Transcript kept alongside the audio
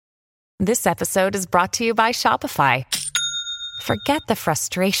This episode is brought to you by Shopify. Forget the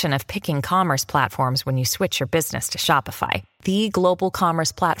frustration of picking commerce platforms when you switch your business to Shopify, the global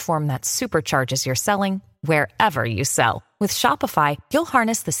commerce platform that supercharges your selling wherever you sell. With Shopify, you'll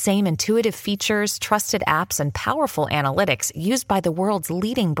harness the same intuitive features, trusted apps, and powerful analytics used by the world's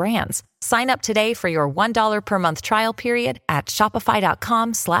leading brands. Sign up today for your $1 per month trial period at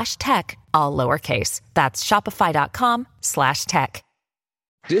shopify.com/tech, all lowercase. That's shopify.com/tech.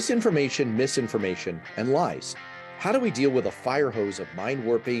 Disinformation, misinformation, and lies. How do we deal with a fire hose of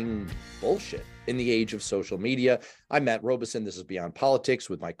mind-warping bullshit in the age of social media? I'm Matt Robeson. This is Beyond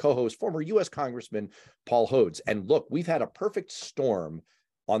Politics with my co-host, former U.S. Congressman Paul Hodes. And look, we've had a perfect storm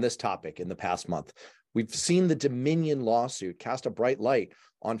on this topic in the past month. We've seen the Dominion lawsuit cast a bright light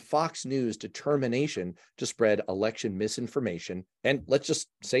on Fox News' determination to spread election misinformation. And let's just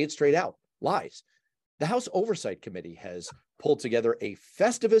say it straight out, lies. The House Oversight Committee has pulled together a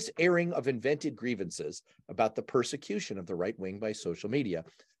Festivus airing of invented grievances about the persecution of the right wing by social media,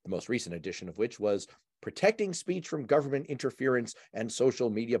 the most recent edition of which was Protecting Speech from Government Interference and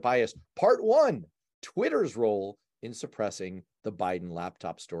Social Media Bias, Part 1, Twitter's Role in Suppressing the Biden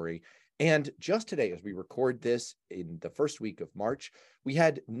Laptop Story. And just today, as we record this in the first week of March, we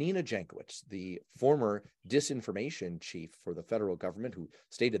had Nina Jankowicz, the former disinformation chief for the federal government, who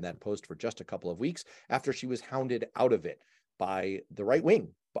stayed in that post for just a couple of weeks after she was hounded out of it by the right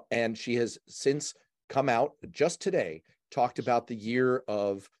wing. And she has since come out just today, talked about the year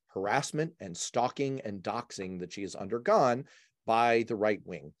of harassment and stalking and doxing that she has undergone by the right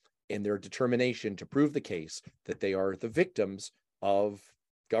wing in their determination to prove the case that they are the victims of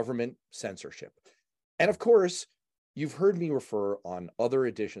government censorship. And of course, you've heard me refer on other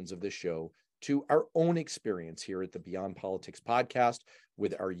editions of this show to our own experience here at the Beyond Politics podcast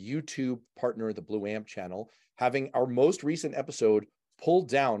with our YouTube partner, the Blue Amp channel, having our most recent episode pulled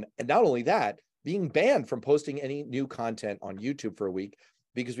down. And not only that, being banned from posting any new content on YouTube for a week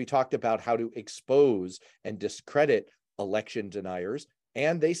because we talked about how to expose and discredit election deniers.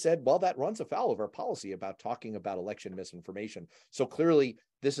 And they said, well, that runs afoul of our policy about talking about election misinformation. So clearly,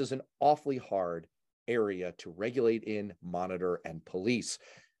 this is an awfully hard area to regulate in, monitor, and police.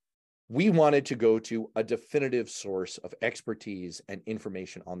 We wanted to go to a definitive source of expertise and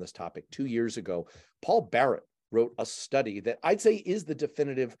information on this topic 2 years ago. Paul Barrett wrote a study that I'd say is the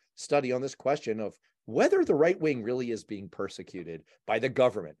definitive study on this question of whether the right wing really is being persecuted by the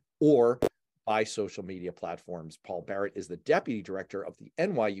government or by social media platforms. Paul Barrett is the deputy director of the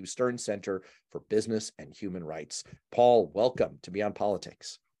NYU Stern Center for Business and Human Rights. Paul, welcome to Beyond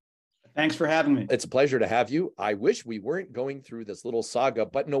Politics. Thanks for having me. It's a pleasure to have you. I wish we weren't going through this little saga,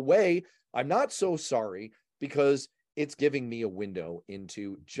 but in a way, I'm not so sorry because it's giving me a window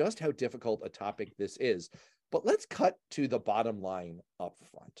into just how difficult a topic this is. But let's cut to the bottom line up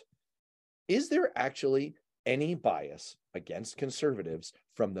front. Is there actually any bias against conservatives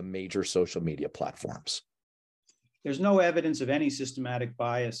from the major social media platforms? There's no evidence of any systematic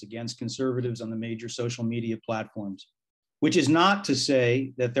bias against conservatives on the major social media platforms, which is not to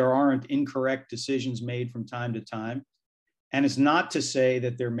say that there aren't incorrect decisions made from time to time. And it's not to say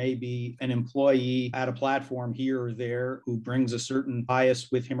that there may be an employee at a platform here or there who brings a certain bias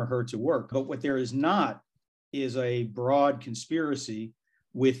with him or her to work. But what there is not is a broad conspiracy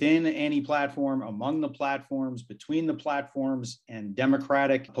within any platform, among the platforms, between the platforms, and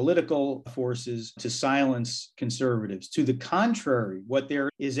democratic political forces to silence conservatives. To the contrary, what there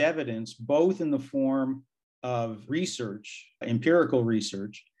is evidence, both in the form of research, empirical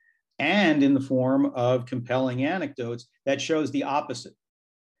research, and in the form of compelling anecdotes that shows the opposite.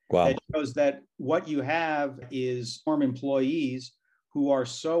 Wow. That shows that what you have is former employees who are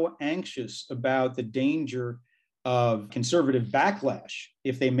so anxious about the danger of conservative backlash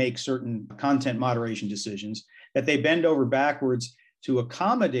if they make certain content moderation decisions, that they bend over backwards to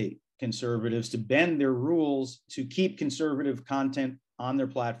accommodate conservatives, to bend their rules, to keep conservative content on their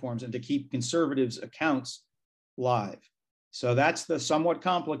platforms and to keep conservatives' accounts live. So that's the somewhat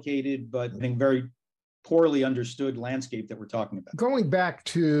complicated, but I think very poorly understood landscape that we're talking about. Going back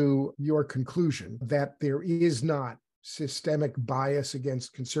to your conclusion that there is not systemic bias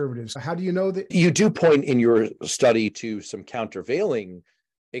against conservatives, how do you know that? You do point in your study to some countervailing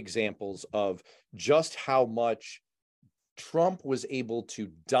examples of just how much Trump was able to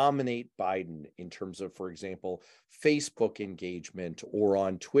dominate Biden in terms of, for example, Facebook engagement or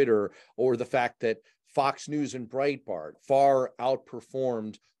on Twitter, or the fact that Fox News and Breitbart far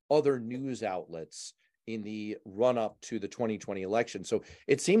outperformed other news outlets in the run-up to the 2020 election. So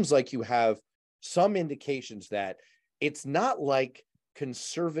it seems like you have some indications that it's not like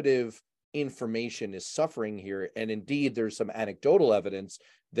conservative information is suffering here. And indeed, there's some anecdotal evidence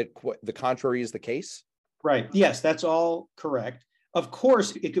that the contrary is the case? Right. Yes, that's all correct. Of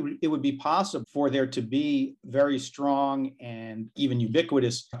course, it would be possible for there to be very strong and even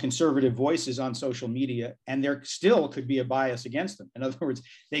ubiquitous conservative voices on social media, and there still could be a bias against them. In other words,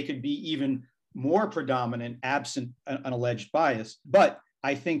 they could be even more predominant absent an alleged bias. But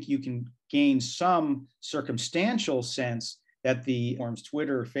I think you can gain some circumstantial sense that the forms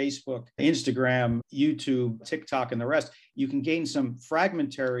Twitter, Facebook, Instagram, YouTube, TikTok, and the rest, you can gain some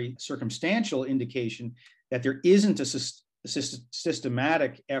fragmentary circumstantial indication that there isn't a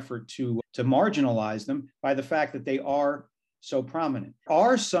systematic effort to marginalize them by the fact that they are so prominent. There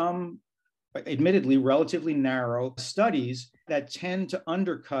are some, admittedly, relatively narrow studies that tend to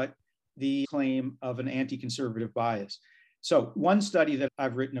undercut the claim of an anti-conservative bias. So one study that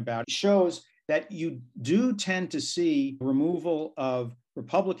I've written about shows that you do tend to see removal of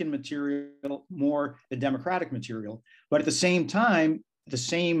Republican material more than Democratic material. But at the same time, the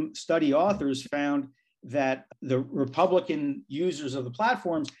same study authors found that the Republican users of the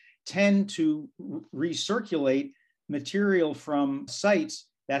platforms tend to recirculate material from sites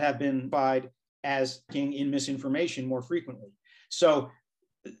that have been identified as being in misinformation more frequently. So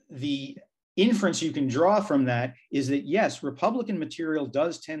the inference you can draw from that is that, yes, Republican material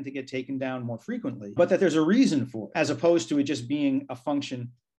does tend to get taken down more frequently, but that there's a reason for it, as opposed to it just being a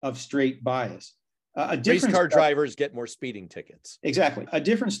function of straight bias. Race car drivers get more speeding tickets. Exactly. A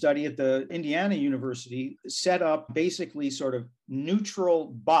different study at the Indiana University set up basically sort of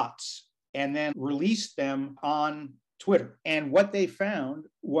neutral bots and then released them on Twitter. And what they found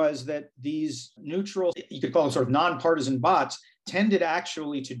was that these neutral, you could call them sort of nonpartisan bots, tended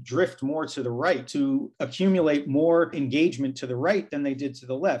actually to drift more to the right, to accumulate more engagement to the right than they did to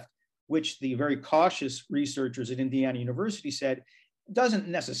the left, which the very cautious researchers at Indiana University said doesn't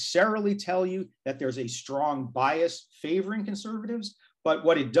necessarily tell you that there's a strong bias favoring conservatives, but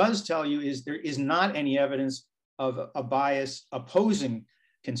what it does tell you is there is not any evidence of a bias opposing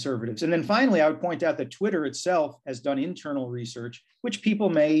conservatives. And then finally, I would point out that Twitter itself has done internal research, which people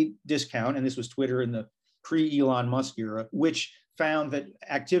may discount, and this was Twitter in the pre-Elon Musk era, which found that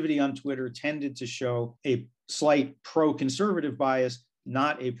activity on Twitter tended to show a slight pro-conservative bias,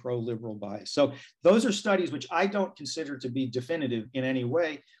 not a pro-liberal bias. So those are studies which I don't consider to be definitive in any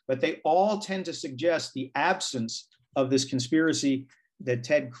way, but they all tend to suggest the absence of this conspiracy that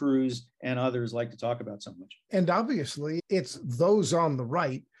Ted Cruz and others like to talk about so much. And obviously, it's those on the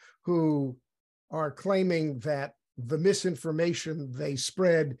right who are claiming that the misinformation they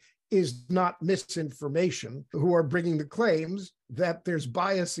spread is not misinformation, who are bringing the claims that there's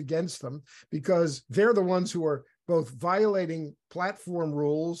bias against them, because they're the ones who are both violating platform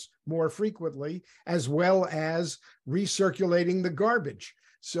rules more frequently, as well as recirculating the garbage.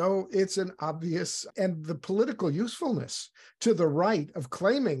 So it's an obvious, and the political usefulness to the right of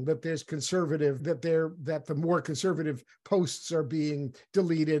claiming that there's conservative, that the more conservative posts are being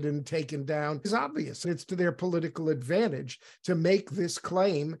deleted and taken down is obvious. It's to their political advantage to make this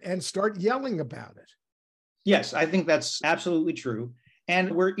claim and start yelling about it. Yes, I think that's absolutely true.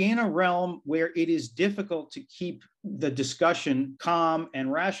 And we're in a realm where it is difficult to keep the discussion calm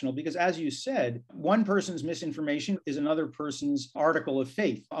and rational, because as you said, one person's misinformation is another person's article of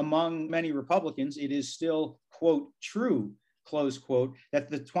faith. Among many Republicans, it is still, quote, true, close quote, that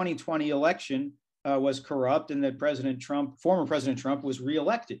the 2020 election was corrupt and that former President Trump was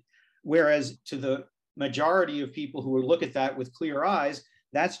reelected. Whereas to the majority of people who would look at that with clear eyes,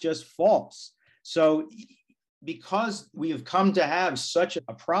 that's just false. So because we have come to have such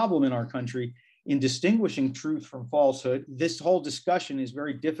a problem in our country in distinguishing truth from falsehood, this whole discussion is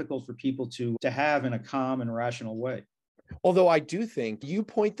very difficult for people to have in a calm and rational way. Although I do think you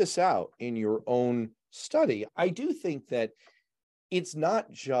point this out in your own study, I do think that it's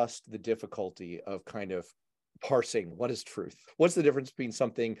not just the difficulty of kind of parsing what is truth. What's the difference between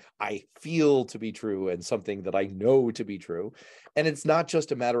something I feel to be true and something that I know to be true? And it's not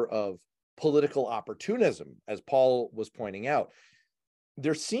just a matter of political opportunism, as Paul was pointing out.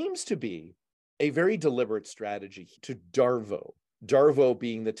 There seems to be a very deliberate strategy to Darvo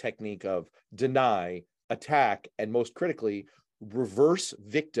being the technique of deny, attack, and most critically, reverse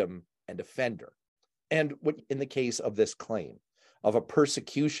victim and offender. And what in the case of this claim of a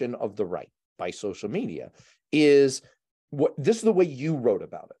persecution of the right by social media is what this is the way you wrote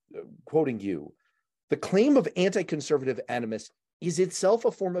about it, quoting you. The claim of anti-conservative animus is itself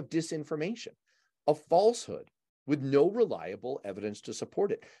a form of disinformation, a falsehood with no reliable evidence to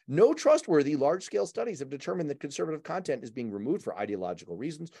support it. No trustworthy large-scale studies have determined that conservative content is being removed for ideological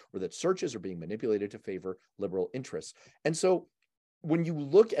reasons or that searches are being manipulated to favor liberal interests. And so when you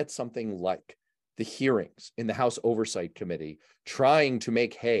look at something like the hearings in the House Oversight Committee, trying to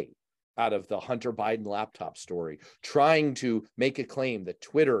make hay out of the Hunter Biden laptop story, trying to make a claim that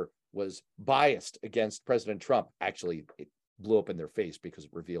Twitter was biased against President Trump. Actually, it blew up in their face because it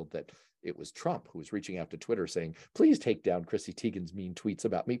revealed that it was Trump who was reaching out to Twitter saying, please take down Chrissy Teigen's mean tweets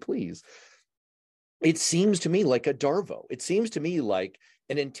about me, please. It seems to me like a Darvo. It seems to me like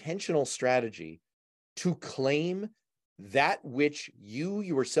an intentional strategy to claim that which you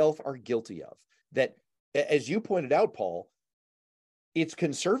yourself are guilty of. That, as you pointed out, Paul, it's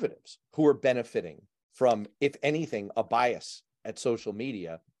conservatives who are benefiting from, if anything, a bias at social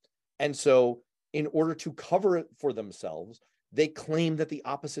media. And so in order to cover it for themselves, they claim that the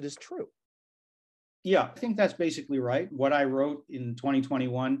opposite is true. Yeah, I think that's basically right. What I wrote in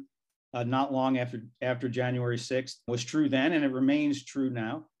 2021, not long after January 6th, was true then, and it remains true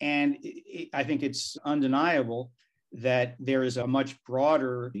now. And I think it's undeniable that there is a much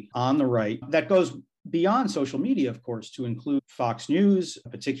broader on the right that goes beyond social media, of course, to include Fox News,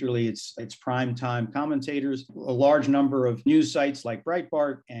 particularly its primetime commentators, a large number of news sites like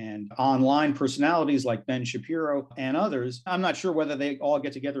Breitbart, and online personalities like Ben Shapiro and others. I'm not sure whether they all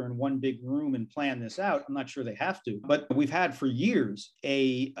get together in one big room and plan this out. I'm not sure they have to. But we've had for years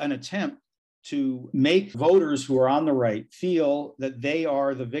an attempt to make voters who are on the right feel that they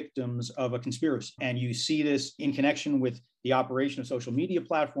are the victims of a conspiracy. And you see this in connection with the operation of social media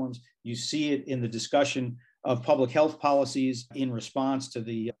platforms. You see it in the discussion of public health policies in response to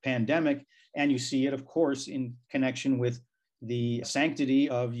the pandemic. And you see it, of course, in connection with the sanctity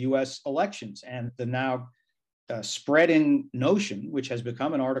of US elections and the now spreading notion, which has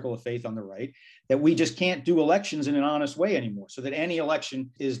become an article of faith on the right, that we just can't do elections in an honest way anymore, so that any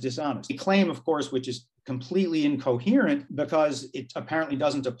election is dishonest. A claim, of course, which is completely incoherent because it apparently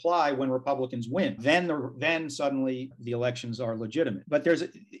doesn't apply when Republicans win. Then suddenly the elections are legitimate. But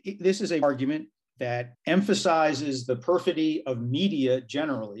this is an argument that emphasizes the perfidy of media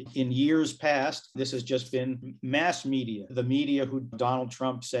generally. In years past, this has just been mass media, the media who Donald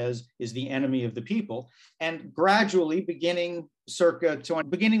Trump says is the enemy of the people. And gradually, beginning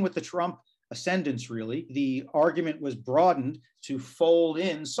with the Trump ascendance, really, the argument was broadened to fold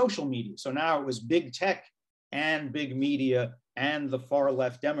in social media. So now it was big tech and big media and the far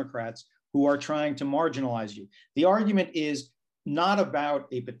left Democrats who are trying to marginalize you. The argument is not about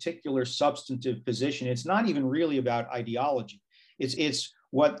a particular substantive position. It's not even really about ideology. It's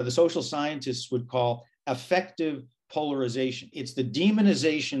what the social scientists would call affective polarization. It's the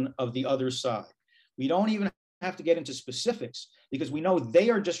demonization of the other side. We don't even have to get into specifics because we know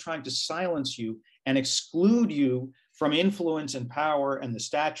they are just trying to silence you and exclude you from influence and power and the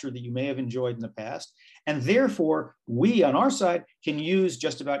stature that you may have enjoyed in the past. And therefore, we on our side can use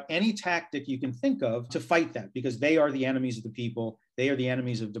just about any tactic you can think of to fight that, because they are the enemies of the people. They are the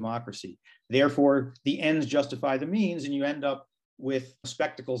enemies of democracy. Therefore, the ends justify the means, and you end up with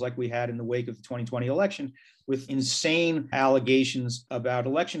spectacles like we had in the wake of the 2020 election, with insane allegations about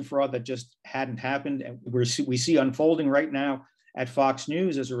election fraud that just hadn't happened. And we see unfolding right now at Fox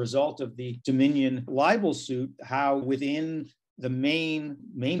News as a result of the Dominion libel suit, how within the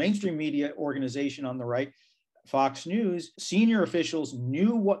mainstream media organization on the right, Fox News, senior officials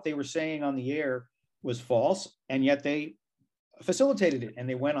knew what they were saying on the air was false, and yet they facilitated it. And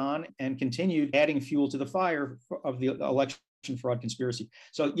they went on and continued adding fuel to the fire of the election fraud conspiracy.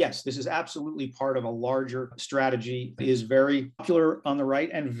 So yes, this is absolutely part of a larger strategy. It is very popular on the right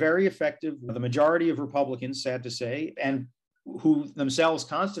and very effective. The majority of Republicans, sad to say, and who themselves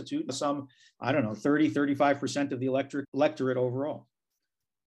constitute some, 30-35% of the electorate overall.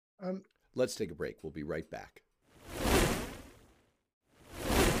 Let's take a break. We'll be right back.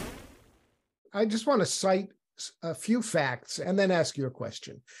 I just want to cite a few facts and then ask you a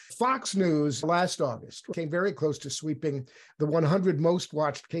question. Fox News last August came very close to sweeping the 100 most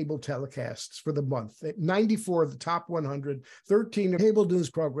watched cable telecasts for the month. 94 of the top 100, 13 cable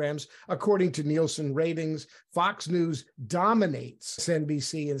news programs, according to Nielsen ratings. Fox News dominates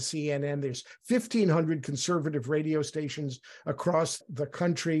NBC and CNN. There's 1,500 conservative radio stations across the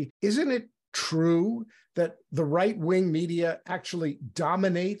country. Isn't it true that the right-wing media actually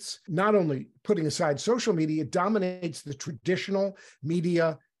dominates, not only putting aside social media, it dominates the traditional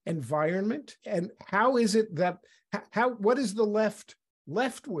media environment? And how is it that, what is the left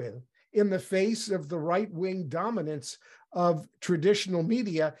with in the face of the right-wing dominance of traditional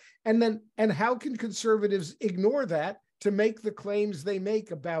media? And how can conservatives ignore that to make the claims they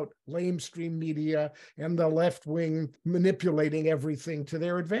make about lamestream media and the left wing manipulating everything to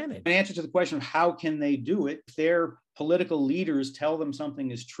their advantage? In answer to the question of how can they do it, if their political leaders tell them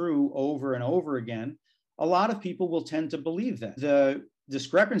something is true over and over again, a lot of people will tend to believe that. The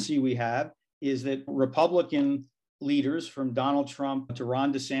discrepancy we have is that Republican leaders from Donald Trump to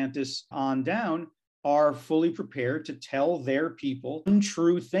Ron DeSantis on down are fully prepared to tell their people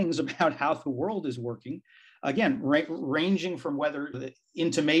untrue things about how the world is working. Again, ranging from whether the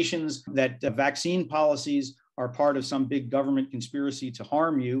intimations that vaccine policies are part of some big government conspiracy to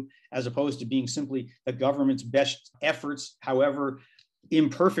harm you, as opposed to being simply the government's best efforts, however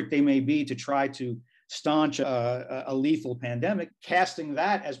imperfect they may be, to try to staunch a lethal pandemic. Casting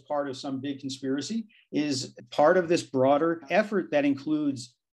that as part of some big conspiracy is part of this broader effort that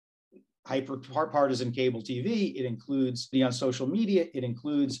includes hyper-partisan cable TV. It includes the on social media. It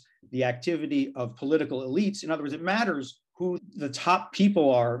includes the activity of political elites. In other words, it matters who the top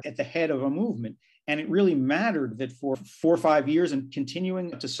people are at the head of a movement. And it really mattered that for 4 or 5 years, and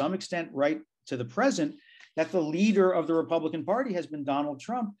continuing to some extent right to the present, that the leader of the Republican Party has been Donald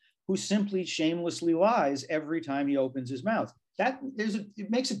Trump, who simply shamelessly lies every time he opens his mouth. It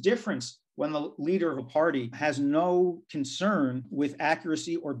makes a difference when the leader of a party has no concern with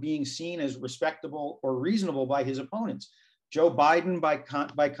accuracy or being seen as respectable or reasonable by his opponents. Joe Biden,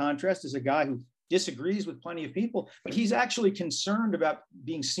 by contrast, is a guy who disagrees with plenty of people, but he's actually concerned about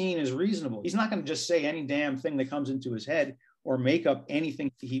being seen as reasonable. He's not going to just say any damn thing that comes into his head or make up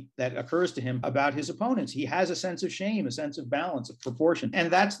anything that occurs to him about his opponents. He has a sense of shame, a sense of balance, of proportion.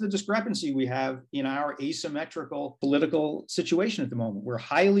 And that's the discrepancy we have in our asymmetrical political situation at the moment. We're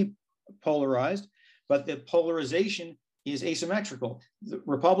highly polarized, but the polarization is asymmetrical. The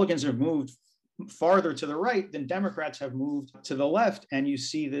Republicans have moved farther to the right than Democrats have moved to the left. And you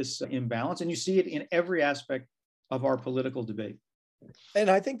see this imbalance, and you see it in every aspect of our political debate. And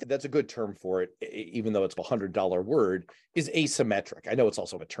I think that that's a good term for it, even though it's a $100 word, is asymmetric. I know it's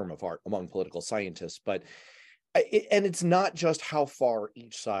also a term of art among political scientists, but and it's not just how far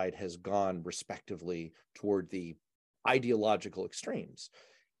each side has gone respectively toward the ideological extremes.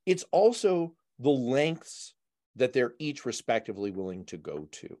 It's also the lengths that they're each respectively willing to go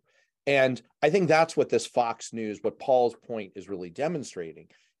to. And I think that's what this Fox News, what Paul's point is really demonstrating,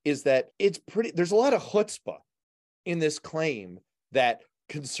 is that there's a lot of chutzpah in this claim that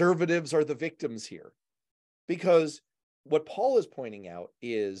conservatives are the victims here. Because what Paul is pointing out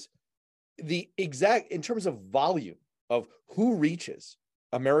is the exact, in terms of volume of who reaches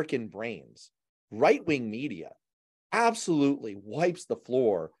American brains, right-wing media absolutely wipes the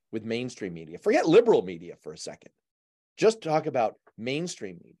floor with mainstream media. Forget liberal media for a second. Just talk about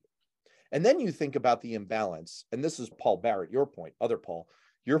mainstream media. And then you think about the imbalance, and this is Paul Barrett, your point, other Paul,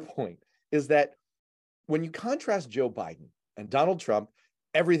 your point, is that when you contrast Joe Biden and Donald Trump,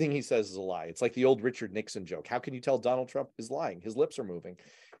 everything he says is a lie. It's like the old Richard Nixon joke. How can you tell Donald Trump is lying? His lips are moving.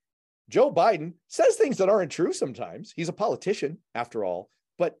 Joe Biden says things that aren't true sometimes. He's a politician, after all,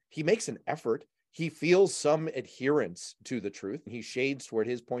 but he makes an effort. He feels some adherence to the truth. He shades toward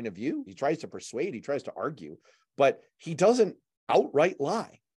his point of view. He tries to persuade, he tries to argue, but he doesn't outright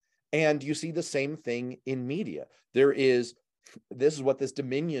lie. And you see the same thing in media. This is what this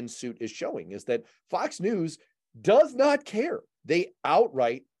Dominion suit is showing, is that Fox News does not care. They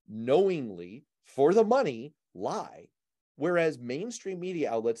outright, knowingly, for the money, lie. Whereas mainstream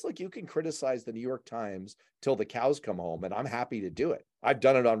media outlets, look, you can criticize the New York Times till the cows come home, and I'm happy to do it. I've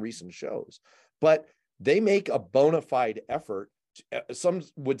done it on recent shows. But they make a bona fide effort, some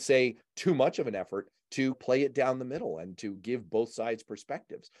would say too much of an effort, to play it down the middle and to give both sides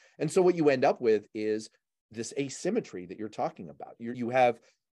perspectives. And so what you end up with is this asymmetry that you're talking about. You have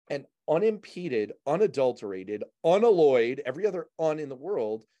an unimpeded, unadulterated, unalloyed, every other in the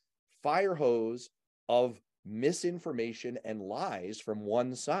world, fire hose of misinformation and lies from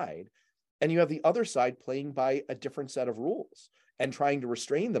one side. And you have the other side playing by a different set of rules and trying to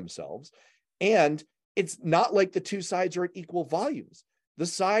restrain themselves. And it's not like the two sides are at equal volumes. The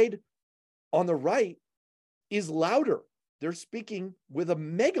side on the right is louder. They're speaking with a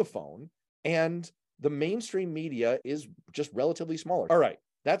megaphone, and the mainstream media is just relatively smaller. All right,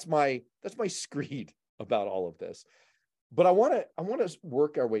 that's my screed about all of this. But I want to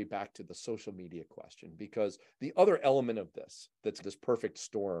work our way back to the social media question, because the other element of this, that's this perfect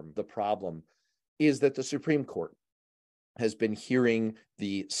storm, the problem, is that the Supreme Court has been hearing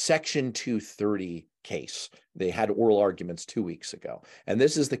the Section 230 case. They had oral arguments 2 weeks ago. And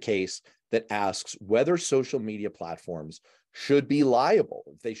this is the case that asks whether social media platforms should be liable.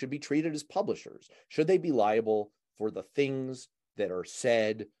 They should be treated as publishers. Should they be liable for the things that are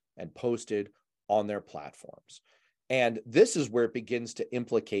said and posted on their platforms? And this is where it begins to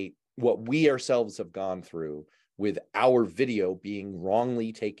implicate what we ourselves have gone through with our video being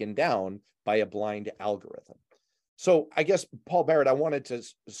wrongly taken down by a blind algorithm. So I guess, Paul Barrett, I wanted to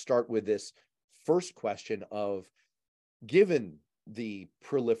start with this first question of, given the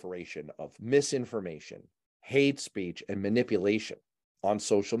proliferation of misinformation, hate speech, and manipulation on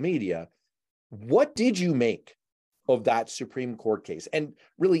social media, what did you make of that Supreme Court case? And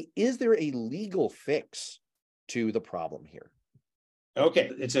really, is there a legal fix to the problem here?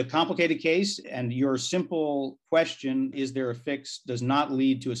 Okay, it's a complicated case, and your simple question, is there a fix, does not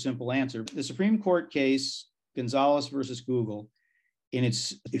lead to a simple answer. The Supreme Court case, Gonzalez versus Google,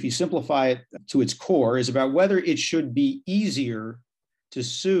 if you simplify it to its core, is about whether it should be easier to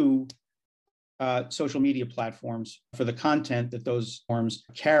sue social media platforms for the content that those platforms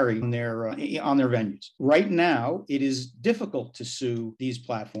carry on their venues. Right now, it is difficult to sue these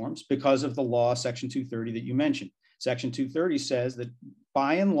platforms because of the law, Section 230 that you mentioned. Section 230 says that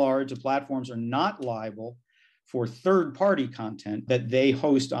by and large, the platforms are not liable for third-party content that they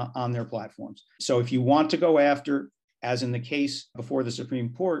host on their platforms. So if you want to go after, as in the case before the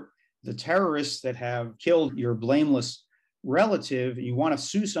Supreme Court, the terrorists that have killed your blameless relative, you want to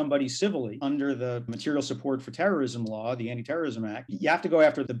sue somebody civilly under the Material Support for Terrorism law, the Anti-Terrorism Act, you have to go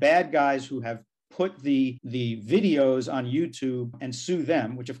after the bad guys who have put the videos on YouTube and sue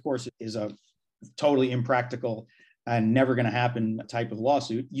them, which of course is a totally impractical and never going to happen type of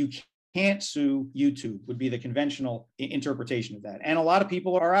lawsuit. You can't sue YouTube would be the conventional interpretation of that. And a lot of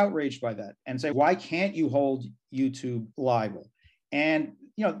people are outraged by that and say, why can't you hold YouTube liable? And,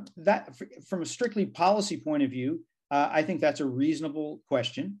 that from a strictly policy point of view, I think that's a reasonable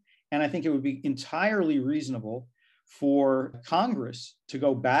question. And I think it would be entirely reasonable for Congress to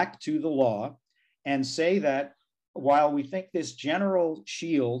go back to the law and say that while we think this general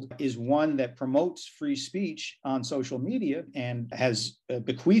shield is one that promotes free speech on social media and has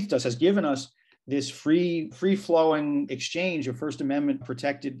bequeathed us, has given us this free-flowing exchange of First Amendment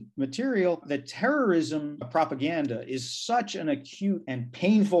protected material, that terrorism propaganda is such an acute and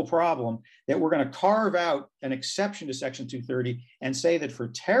painful problem that we're going to carve out an exception to Section 230 and say that for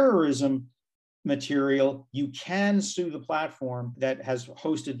terrorism material, you can sue the platform that has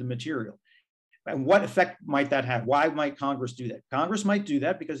hosted the material. And what effect might that have? Why might Congress do that? Congress might do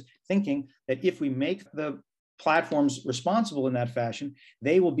that because thinking that if we make the platforms responsible in that fashion,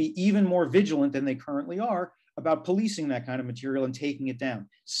 they will be even more vigilant than they currently are about policing that kind of material and taking it down,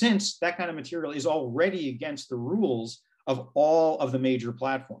 since that kind of material is already against the rules of all of the major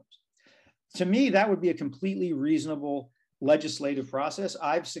platforms. To me, that would be a completely reasonable legislative process.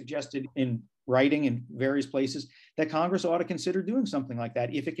 I've suggested in writing in various places that Congress ought to consider doing something like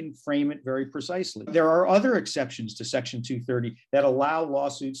that if it can frame it very precisely. There are other exceptions to Section 230 that allow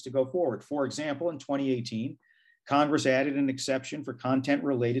lawsuits to go forward. For example, in 2018, Congress added an exception for content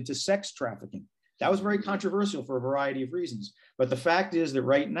related to sex trafficking. That was very controversial for a variety of reasons. But the fact is that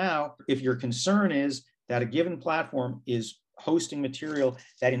right now, if your concern is that a given platform is hosting material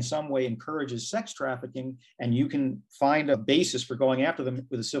that in some way encourages sex trafficking, and you can find a basis for going after them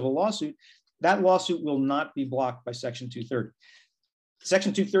with a civil lawsuit, that lawsuit will not be blocked by Section 230.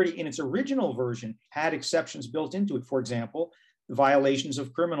 Section 230 in its original version had exceptions built into it. For example, violations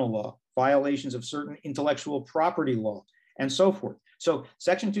of criminal law, violations of certain intellectual property law, and so forth. So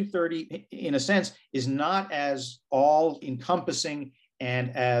Section 230, in a sense, is not as all-encompassing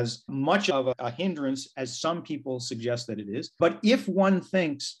and as much of a hindrance as some people suggest that it is. But if one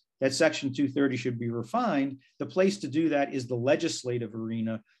thinks that Section 230 should be refined, the place to do that is the legislative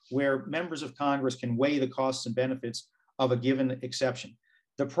arena, where members of Congress can weigh the costs and benefits of a given exception.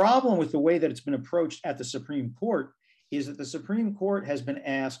 The problem with the way that it's been approached at the Supreme Court is that the Supreme Court has been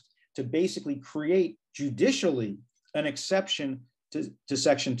asked to basically create judicially an exception to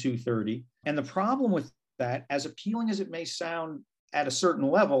Section 230. And the problem with that, as appealing as it may sound at a certain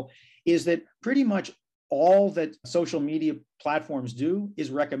level, is that pretty much all that social media platforms do is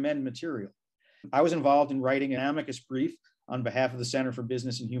recommend material. I was involved in writing an amicus brief on behalf of the Center for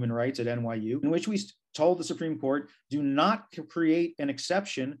Business and Human Rights at NYU, in which we told the Supreme Court, do not create an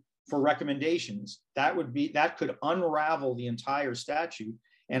exception for recommendations. That could unravel the entire statute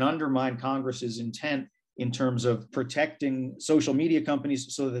and undermine Congress's intent in terms of protecting social media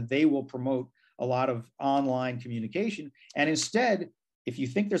companies so that they will promote a lot of online communication. And instead, if you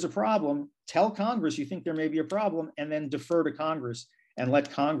think there's a problem, tell Congress you think there may be a problem, and then defer to Congress and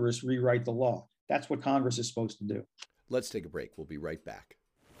let Congress rewrite the law. That's what Congress is supposed to do. Let's take a break. We'll be right back.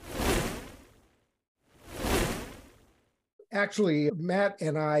 Actually, Matt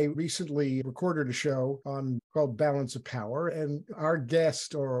and I recently recorded a show called Balance of Power, and our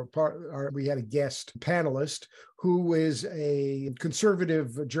guest, we had a guest panelist who is a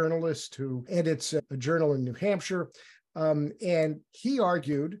conservative journalist who edits a journal in New Hampshire, and he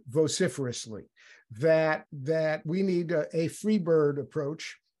argued vociferously that we need a free bird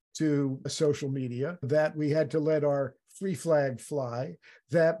approach to social media, that we had to let our free flag fly,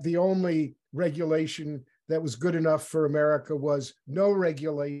 that the only regulation that was good enough for America was no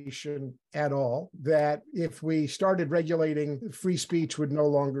regulation at all, that if we started regulating, free speech would no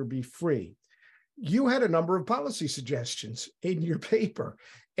longer be free. You had a number of policy suggestions in your paper,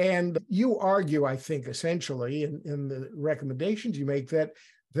 and you argue, I think, essentially in the recommendations you make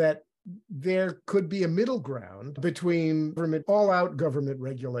that there could be a middle ground between all-out government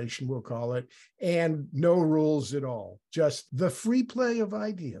regulation, we'll call it, and no rules at all, just the free play of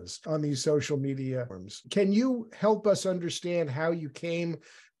ideas on these social media forums. Can you help us understand how you came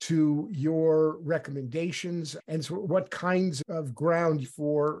to your recommendations and what kinds of ground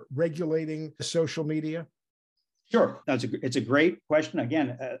for regulating social media? Sure. It's a great question.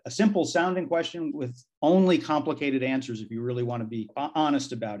 Again, a simple sounding question with only complicated answers if you really want to be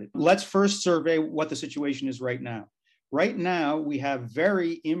honest about it. Let's first survey what the situation is right now. Right now, we have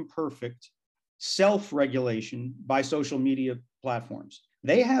very imperfect self-regulation by social media platforms.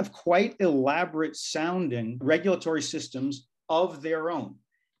 They have quite elaborate sounding regulatory systems of their own.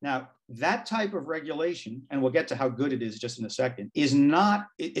 Now, that type of regulation, and we'll get to how good it is just in a second, is not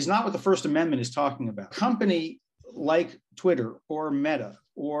what the First Amendment is talking about. Company like Twitter or Meta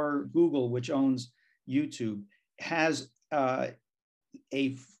or Google, which owns YouTube, has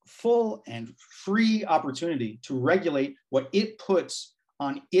a full and free opportunity to regulate what it puts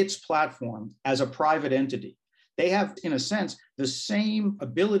on its platform as a private entity. They have, in a sense, the same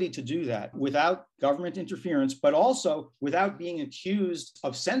ability to do that without government interference, but also without being accused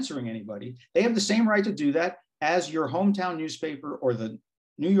of censoring anybody. They have the same right to do that as your hometown newspaper or the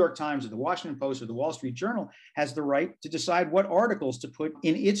New York Times or the Washington Post or the Wall Street Journal has the right to decide what articles to put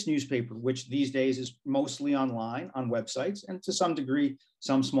in its newspaper, which these days is mostly online on websites and to some degree,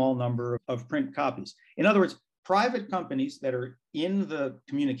 some small number of print copies. In other words, private companies that are in the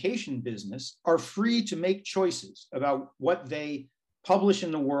communication business are free to make choices about what they publish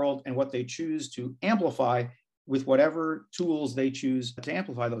in the world and what they choose to amplify with whatever tools they choose to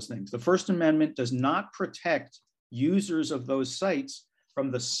amplify those things. The First Amendment does not protect users of those sites from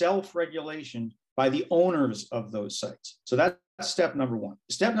the self-regulation by the owners of those sites. So that's step number one.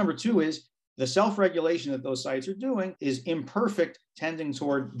 Step number two is the self-regulation that those sites are doing is imperfect, tending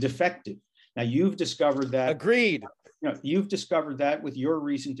toward defective. Now, you've discovered that. Agreed. You've discovered that with your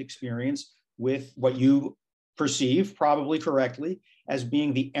recent experience with what you perceive, probably correctly, as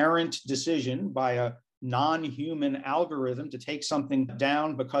being the errant decision by a non-human algorithm to take something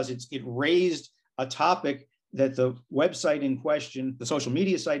down because it raised a topic that the website in question, the social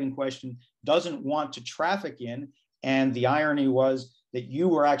media site in question, doesn't want to traffic in. And the irony was that you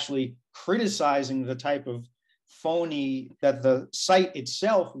were actually criticizing the type of phony that the site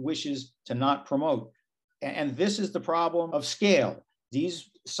itself wishes to not promote. And this is the problem of scale. These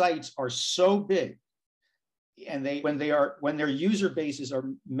sites are so big, and when their user bases are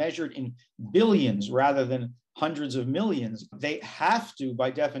measured in billions rather than hundreds of millions, they have to, by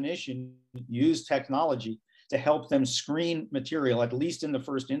definition, use technology to help them screen material, at least in the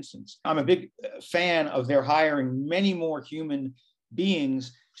first instance. I'm a big fan of their hiring many more human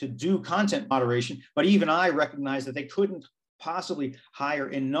beings to do content moderation, but even I recognize that they couldn't possibly hire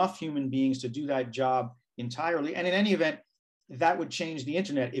enough human beings to do that job entirely. And in any event, that would change the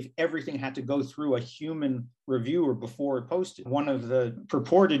internet if everything had to go through a human reviewer before it posted. One of the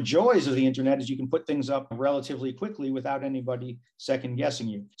purported joys of the internet is you can put things up relatively quickly without anybody second guessing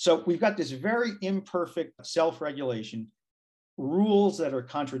you. So we've got this very imperfect self-regulation, rules that are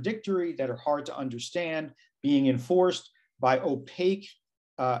contradictory, that are hard to understand, being enforced by opaque,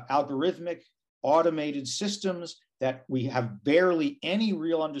 algorithmic, automated systems that we have barely any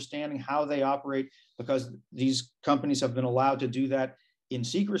real understanding how they operate because these companies have been allowed to do that in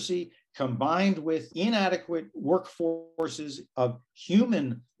secrecy, combined with inadequate workforces of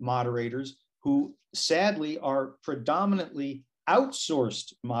human moderators who sadly are predominantly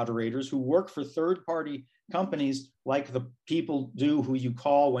outsourced moderators who work for third-party companies like the people do who you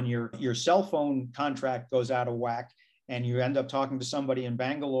call when your cell phone contract goes out of whack and you end up talking to somebody in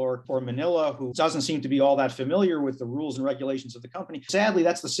Bangalore or Manila who doesn't seem to be all that familiar with the rules and regulations of the company. Sadly,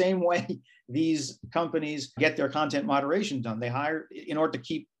 that's the same way these companies get their content moderation done. They hire, in order to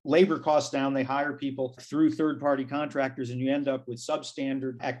keep labor costs down, they hire people through third-party contractors, and you end up with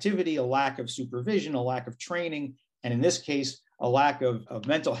substandard activity, a lack of supervision, a lack of training, and in this case, a lack of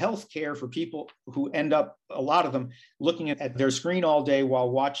mental health care for people who end up, a lot of them, looking at their screen all day while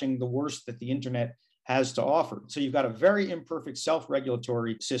watching the worst that the internet has to offer. So you've got a very imperfect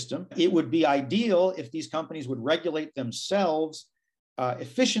self-regulatory system. It would be ideal if these companies would regulate themselves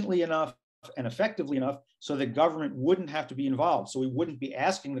efficiently enough and effectively enough so that government wouldn't have to be involved. So we wouldn't be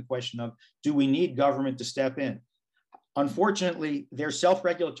asking the question of, do we need government to step in? Unfortunately, their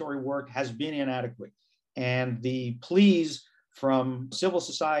self-regulatory work has been inadequate. And the pleas from civil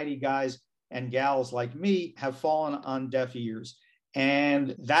society guys and gals like me have fallen on deaf ears.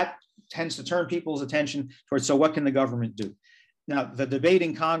 And that tends to turn people's attention towards, so what can the government do? Now, the debate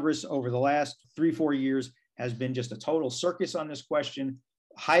in Congress over the last 3-4 years has been just a total circus on this question,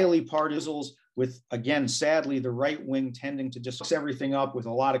 highly partisan, with, again, sadly, the right wing tending to just mix everything up with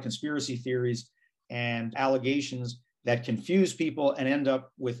a lot of conspiracy theories and allegations that confuse people and end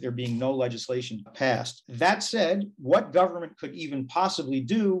up with there being no legislation passed. That said, what government could even possibly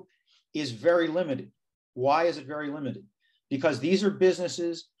do is very limited. Why is it very limited? Because these are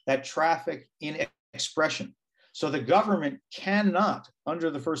businesses that traffic in expression. So the government cannot,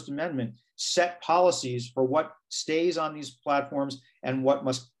 under the First Amendment, set policies for what stays on these platforms and what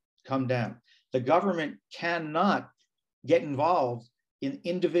must come down. The government cannot get involved in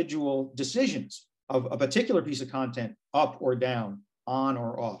individual decisions of a particular piece of content, up or down, on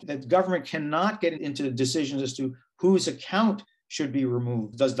or off. The government cannot get into decisions as to whose account should be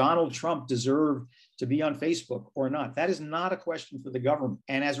removed. Does Donald Trump deserve to be on Facebook or not? That is not a question for the government.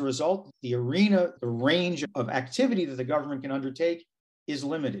 And as a result, the arena, the range of activity that the government can undertake is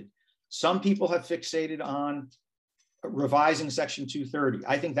limited. Some people have fixated on revising Section 230.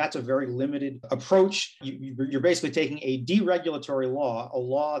 I think that's a very limited approach. You're basically taking a deregulatory law, a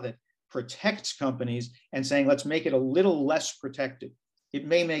law that protects companies, and saying, let's make it a little less protective. It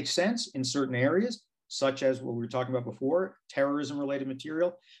may make sense in certain areas, such as what we were talking about before, terrorism-related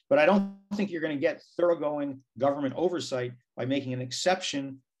material, but I don't think you're going to get thoroughgoing government oversight by making an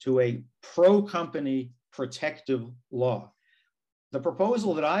exception to a pro-company protective law. The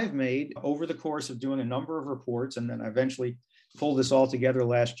proposal that I've made over the course of doing a number of reports, and then I eventually pulled this all together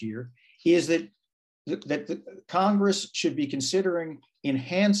last year, is that the Congress should be considering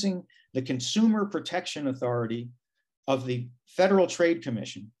enhancing the Consumer Protection Authority of the Federal Trade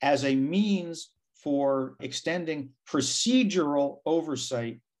Commission as a means for extending procedural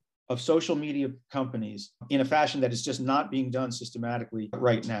oversight of social media companies in a fashion that is just not being done systematically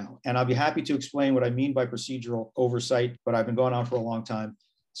right now. And I'll be happy to explain what I mean by procedural oversight, but I've been going on for a long time,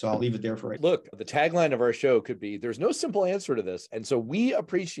 so I'll leave it there for right now. Look, the tagline of our show could be, there's no simple answer to this. And so we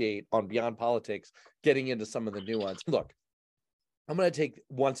appreciate on Beyond Politics getting into some of the nuance. Look, I'm going to take,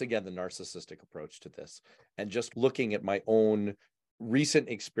 once again, the narcissistic approach to this and just looking at my own recent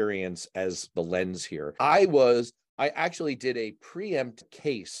experience as the lens here. I actually did a preempt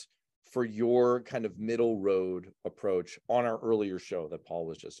case for your kind of middle road approach on our earlier show that Paul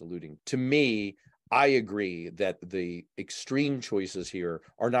was just alluding to. Me, I agree that the extreme choices here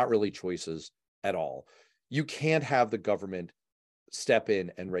are not really choices at all. You can't have the government step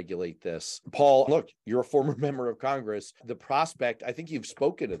in and regulate this. Paul, look, you're a former member of Congress. The prospect, I think you've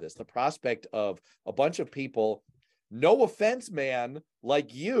spoken to this, the prospect of a bunch of people, no offense, man,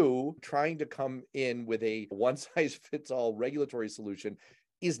 like you, trying to come in with a one-size-fits-all regulatory solution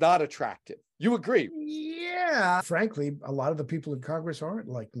is not attractive. You agree? Yeah. Frankly, a lot of the people in Congress aren't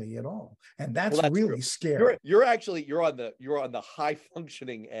like me at all. And that's really true. Scary. You're on the high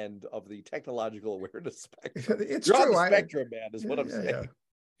functioning end of the technological awareness spectrum. It's you're true. on the spectrum, man, is what I'm saying.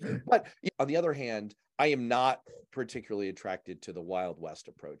 Yeah. But on the other hand, I am not particularly attracted to the Wild West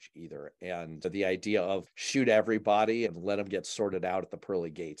approach either. And the idea of shoot everybody and let them get sorted out at the pearly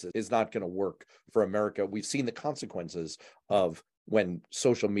gates is not going to work for America. We've seen the consequences of when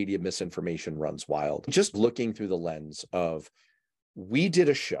social media misinformation runs wild. Just looking through the lens of, we did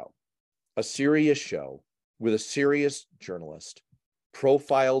a serious show with a serious journalist,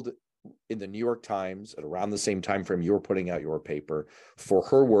 profiled in the New York Times at around the same time frame you were putting out your paper, for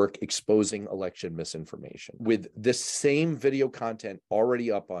her work exposing election misinformation, with this same video content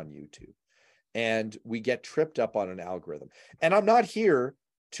already up on YouTube. And we get tripped up on an algorithm. And I'm not here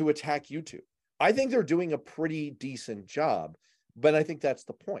to attack YouTube. I think they're doing a pretty decent job, but I think that's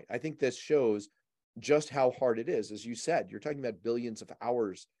the point. I think this shows just how hard it is. As you said, you're talking about billions of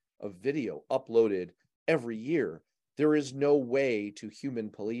hours of video uploaded every year. There is no way to human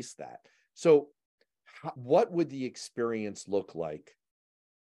police that. So what would the experience look like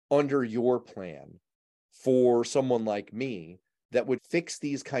under your plan for someone like me that would fix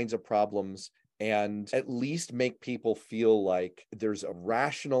these kinds of problems and at least make people feel like there's a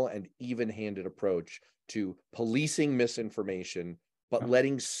rational and even-handed approach to policing misinformation, but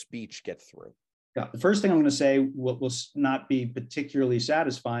letting speech get through? Yeah. The first thing I'm going to say will not be particularly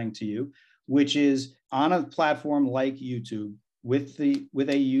satisfying to you, which is on a platform like YouTube with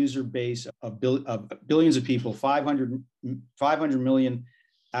a user base of billions of people, 500 million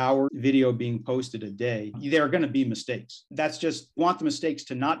hour video being posted a day, there are going to be mistakes. That's just, want the mistakes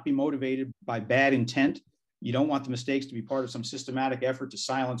to not be motivated by bad intent, You don't want the mistakes to be part of some systematic effort to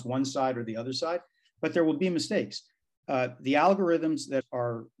silence one side or the other side, but there will be mistakes. The algorithms that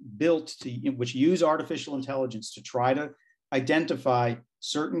are built which use artificial intelligence to try to identify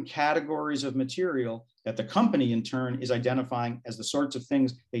certain categories of material that the company in turn is identifying as the sorts of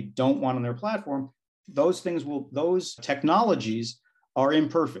things they don't want on their platform, those technologies are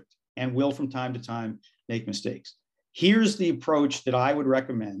imperfect and will from time to time make mistakes. Here's the approach that I would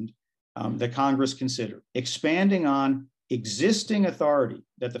recommend that Congress consider: expanding on existing authority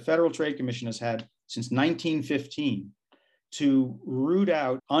that the Federal Trade Commission has had since 1915 to root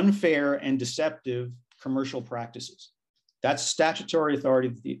out unfair and deceptive commercial practices. That's statutory authority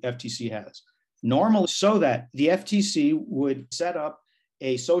that the FTC has. Normally, so that the FTC would set up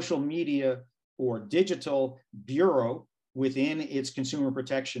a social media or digital bureau within its consumer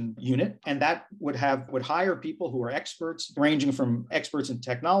protection unit, and that would hire people who are experts, ranging from experts in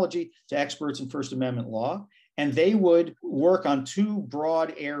technology to experts in First Amendment law, and they would work on two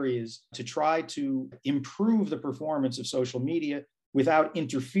broad areas to try to improve the performance of social media without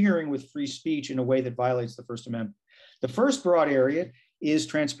interfering with free speech in a way that violates the First Amendment. The first broad area is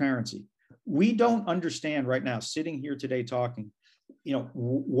transparency. We don't understand right now, sitting here today talking,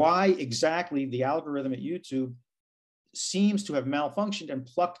 why exactly the algorithm at YouTube seems to have malfunctioned and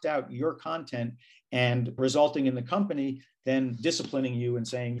plucked out your content, and resulting in the company then disciplining you and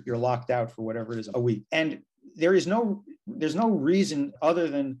saying you're locked out for whatever it is, a week. And there's no reason other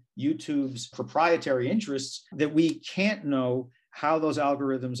than YouTube's proprietary interests that we can't know how those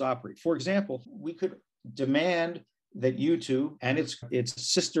algorithms operate. For example, we could demand that YouTube and its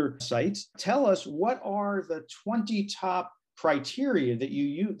sister sites tell us what are the 20 top criteria that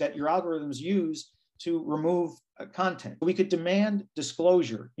your algorithms use to remove content. We could demand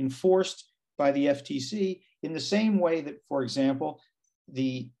disclosure enforced by the FTC in the same way that, for example,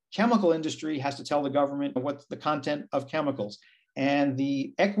 the chemical industry has to tell the government what's the content of chemicals. And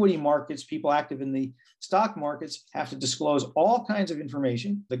the equity markets, people active in the stock markets, have to disclose all kinds of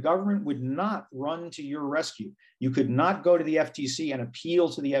information. The government would not run to your rescue. You could not go to the FTC and appeal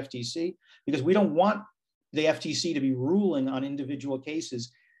to the FTC, because we don't want the FTC to be ruling on individual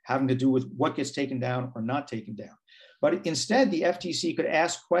cases having to do with what gets taken down or not taken down. But instead, the FTC could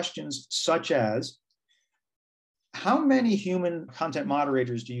ask questions such as, how many human content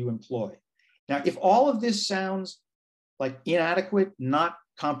moderators do you employ? Now, if all of this sounds like inadequate, not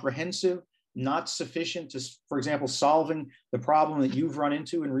comprehensive, not sufficient to, for example, solving the problem that you've run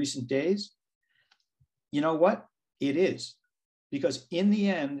into in recent days, you know what? It is. Because in the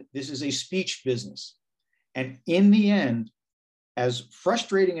end, this is a speech business. And in the end, as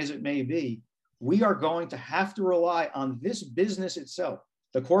frustrating as it may be, we are going to have to rely on this business itself,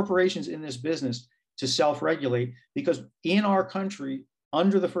 the corporations in this business, to self-regulate, because in our country,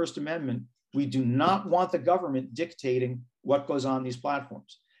 under the First Amendment, we do not want the government dictating what goes on these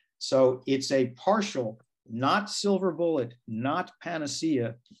platforms. So it's a partial, not silver bullet, not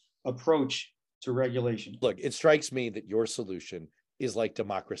panacea approach to regulation. Look, it strikes me that your solution is like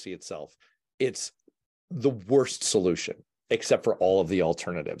democracy itself. It's the worst solution, except for all of the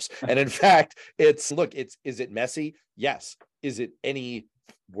alternatives. And in fact, is it messy? Yes. Is it any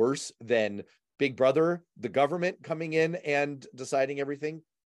worse than Big Brother, the government coming in and deciding everything?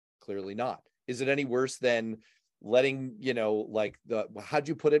 Clearly not. Is it any worse than letting, how'd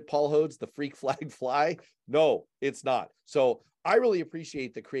you put it, Paul Hodes, the freak flag fly? No, it's not. So I really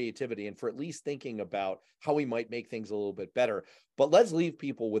appreciate the creativity and for at least thinking about how we might make things a little bit better. But let's leave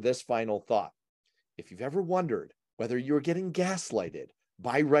people with this final thought. If you've ever wondered whether you're getting gaslighted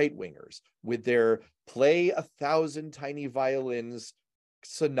by right-wingers with their play 1,000 tiny violins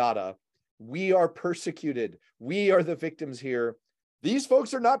sonata, we are persecuted. We are the victims here. These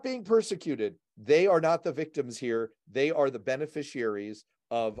folks are not being persecuted. They are not the victims here. They are the beneficiaries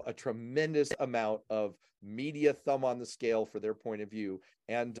of a tremendous amount of media thumb on the scale for their point of view.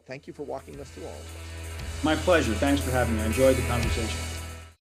 And thank you for walking us through all of this. My pleasure. Thanks for having me. I enjoyed the conversation.